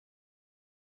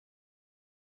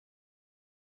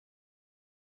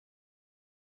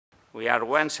we are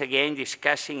once again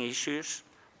discussing issues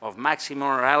of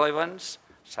maximum relevance,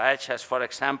 such as, for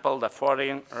example, the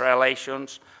foreign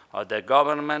relations of the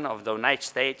government of the United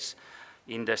States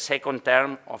in the second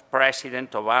term of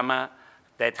President Obama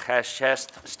that has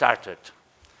just started.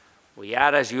 We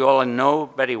are, as you all know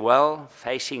very well,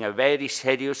 facing a very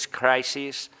serious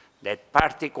crisis that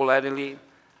particularly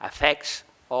affects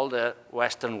all the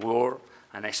Western world,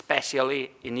 and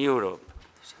especially in Europe.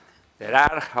 There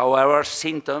are, however,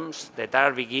 symptoms that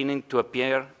are beginning to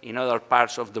appear in other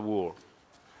parts of the world.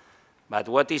 But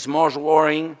what is most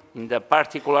worrying in the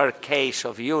particular case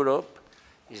of Europe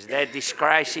is that this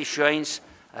crisis joins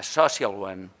a social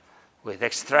one, with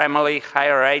extremely high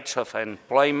rates of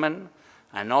unemployment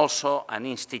and also an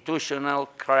institutional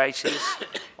crisis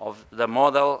of the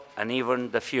model and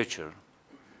even the future.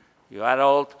 You are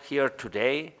all here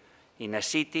today in a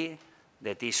city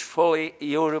that is fully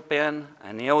European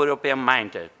and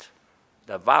European-minded.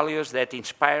 The values that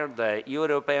inspire the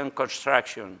European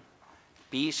construction,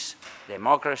 peace,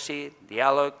 democracy,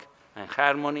 dialogue, and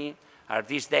harmony are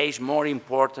these days more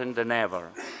important than ever.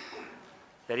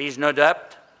 There is no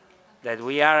doubt that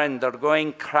we are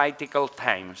undergoing critical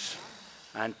times,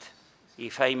 and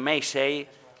if I may say,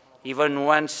 even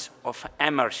ones of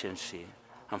emergency.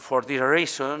 And for this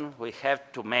reason, we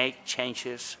have to make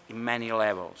changes in many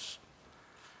levels.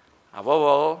 Above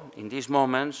all, in these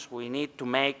moments, we need to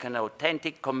make an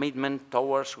authentic commitment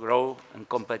towards growth and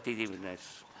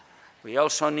competitiveness. We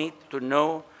also need to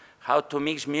know how to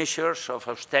mix measures of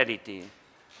austerity,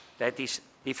 that is,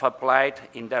 if applied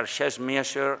in their just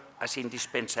measure, as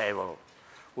indispensable,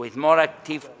 with more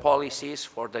active policies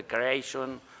for the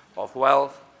creation of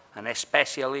wealth and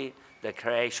especially the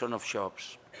creation of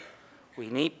jobs. We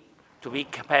need to be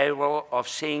capable of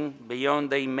seeing beyond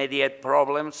the immediate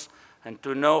problems and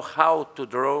to know how to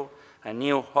draw a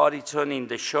new horizon in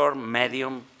the short,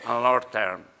 medium, and long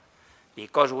term,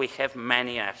 because we have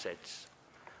many assets.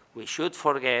 We shouldn't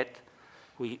forget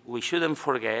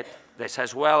that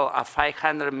as well as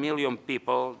 500 million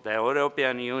people, the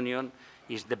European Union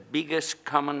is the biggest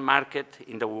common market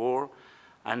in the world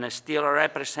and still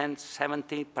represents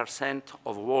 70%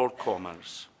 of world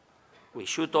commerce. We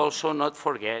should also not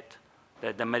forget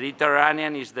that the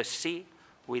Mediterranean is the sea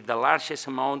with the largest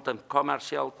amount of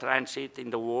commercial transit in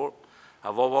the world,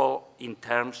 above all in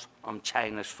terms of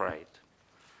China's freight.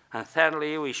 And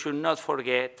thirdly, we should not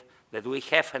forget that we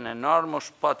have an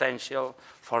enormous potential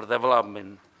for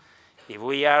development if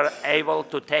we are able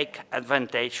to take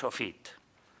advantage of it.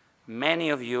 Many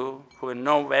of you who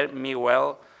know me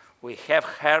well, we have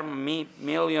heard me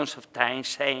millions of times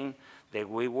saying that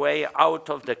the way out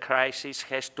of the crisis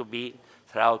has to be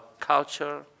through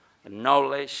culture,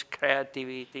 knowledge,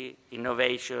 creativity,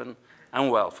 innovation,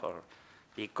 and welfare,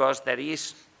 because there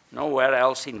is nowhere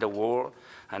else in the world,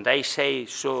 and I say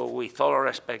so with all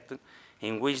respect,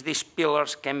 in which these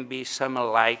pillars can be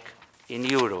somewhat like in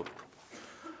Europe.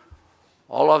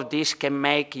 All of this can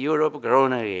make Europe grow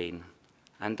again,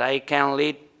 and I can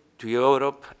lead to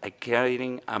Europe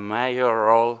acquiring a major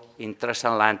role in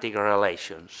transatlantic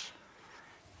relations,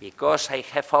 because I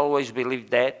have always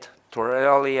believed that to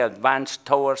really advance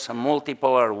towards a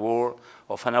multipolar world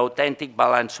of an authentic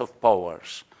balance of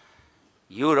powers,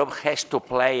 Europe has to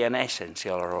play an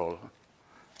essential role.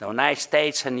 The United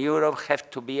States and Europe have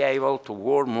to be able to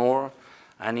work more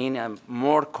and in a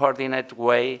more coordinated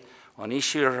way on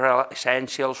issues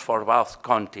essential for both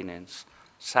continents,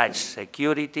 such as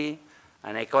security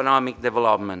and economic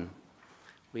development.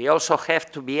 We also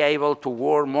have to be able to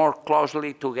work more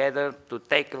closely together to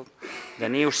tackle the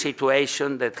new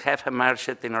situation that have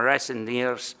emerged in recent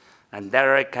years, and that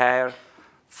require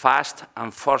fast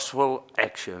and forceful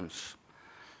actions.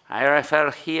 I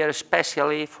refer here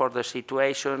especially for the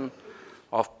situation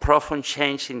of profound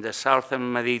change in the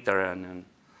southern Mediterranean.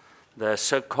 The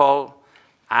so-called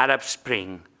Arab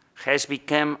Spring has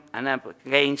become and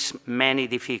against many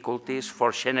difficulties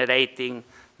for generating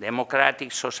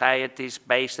democratic societies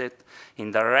based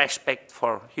in the respect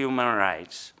for human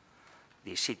rights.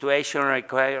 This situation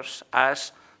requires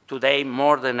us today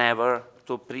more than ever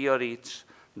to prioritize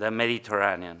the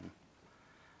Mediterranean.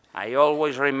 I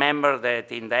always remember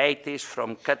that in the 80s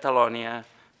from Catalonia,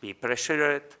 we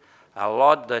pressured a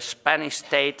lot the Spanish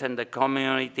state and the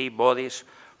community bodies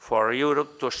for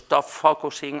Europe to stop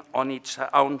focusing on its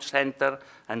own center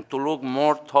and to look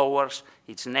more towards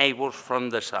its neighbors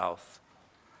from the south.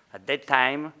 At that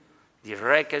time, the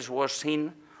request was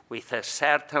seen with a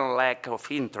certain lack of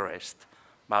interest,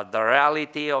 but the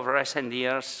reality of recent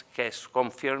years has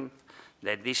confirmed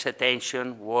that this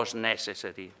attention was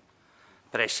necessary.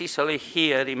 Precisely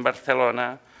here in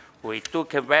Barcelona, we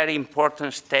took a very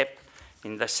important step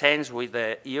in the sense with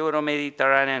the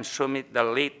Euro-Mediterranean Summit that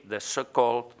led the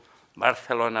so-called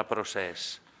Barcelona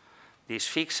process. This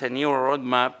fixed a new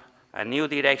roadmap, a new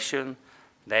direction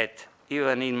that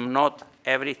even if not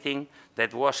everything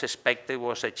that was expected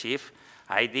was achieved,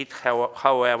 I did,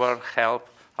 however, help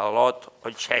a lot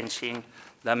of changing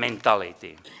the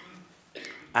mentality.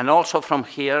 And also from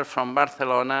here, from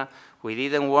Barcelona, we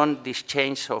didn't want this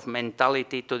change of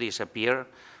mentality to disappear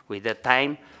with the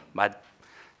time, but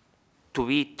to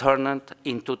be turned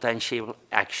into tangible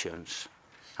actions.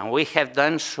 And we have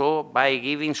done so by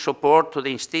giving support to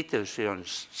the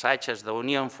institutions, such as the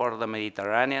Union for the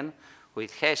Mediterranean,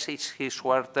 which has its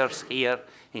headquarters here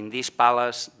in this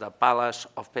palace, the Palace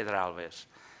of Pedralbes.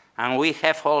 And we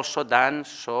have also done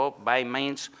so by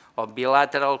means of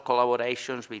bilateral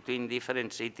collaborations between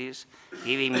different cities,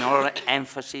 giving more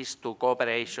emphasis to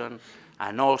cooperation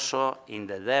and also in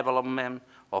the development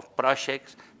of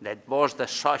projects that boost the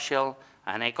social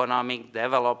and economic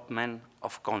development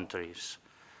of countries.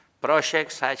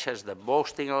 Projects such as the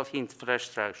boosting of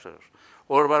infrastructure,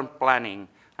 urban planning,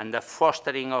 and the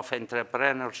fostering of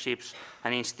entrepreneurships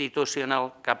and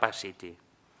institutional capacity.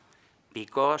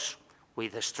 Because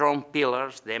with the strong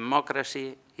pillars,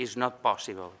 democracy is not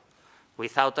possible.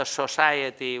 Without a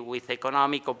society with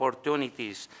economic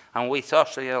opportunities and with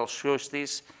social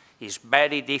justice, it's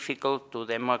very difficult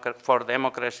for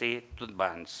democracy to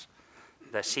advance.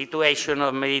 The situation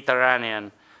of the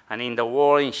Mediterranean and in the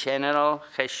world in general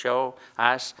has shown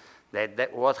us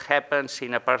that what happens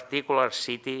in a particular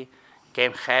city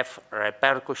can have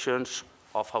repercussions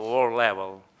of a world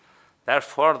level.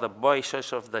 Therefore, the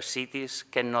voices of the cities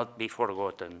cannot be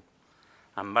forgotten.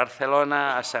 And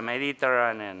Barcelona, as a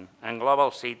Mediterranean and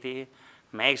global city,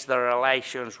 makes the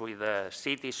relations with the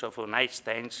cities of the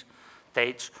United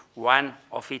States one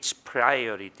of its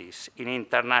priorities in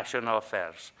international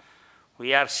affairs.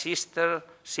 We are sister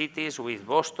cities with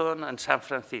Boston and San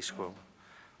Francisco.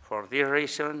 For this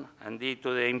reason, and due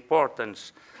to the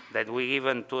importance that we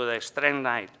give to the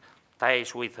strengthened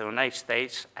ties with the United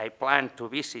States, I plan to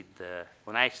visit the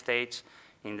United States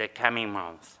in the coming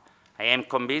month. I am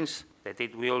convinced that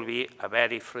it will be a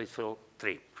very fruitful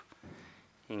trip.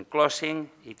 In closing,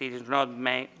 it is not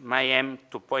my aim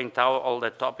to point out all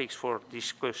the topics for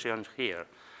discussion here,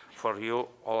 for you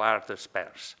all are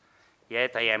experts.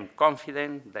 Yet I am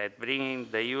confident that bringing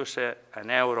the US and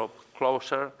Europe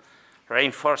closer,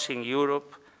 reinforcing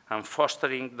Europe, and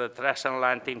fostering the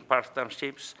transatlantic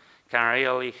partnerships can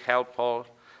really help all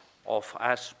of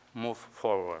us move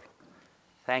forward.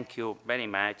 Thank you very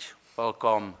much.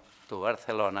 Welcome to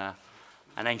Barcelona,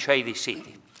 and enjoy this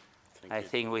city. I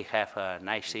think we have a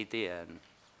nice city, and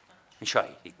enjoy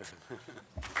it.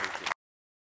 Thank you.